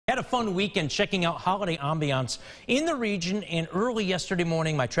a fun weekend checking out holiday ambiance in the region, and early yesterday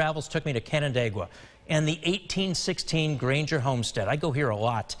morning my travels took me to Canandaigua and the 1816 Granger Homestead. I go here a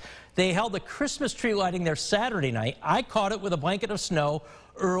lot. They held the Christmas tree lighting there Saturday night. I caught it with a blanket of snow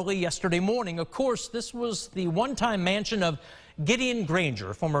early yesterday morning. Of course, this was the one-time mansion of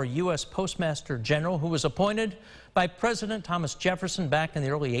Granger, former U.S. Postmaster General, who was appointed by President Thomas Jefferson back in the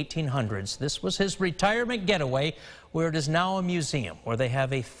early 1800s. This was his retirement getaway, where it is now a museum, where they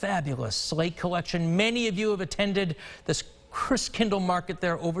have a fabulous slate collection. Many of you have attended this Christkindl market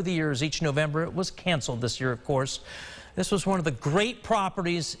there over the years each November. It was canceled this year, of course. This was one of the great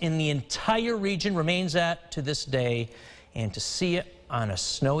properties in the entire region, remains to this day, and to see it on a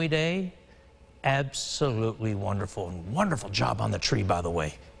snowy day, absolutely wonderful. And wonderful job on the tree, by the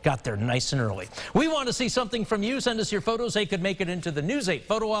way. Got there nice and early. We want to see something from you. Send us your photos. They could make it into the News 8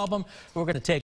 photo album. We're going to take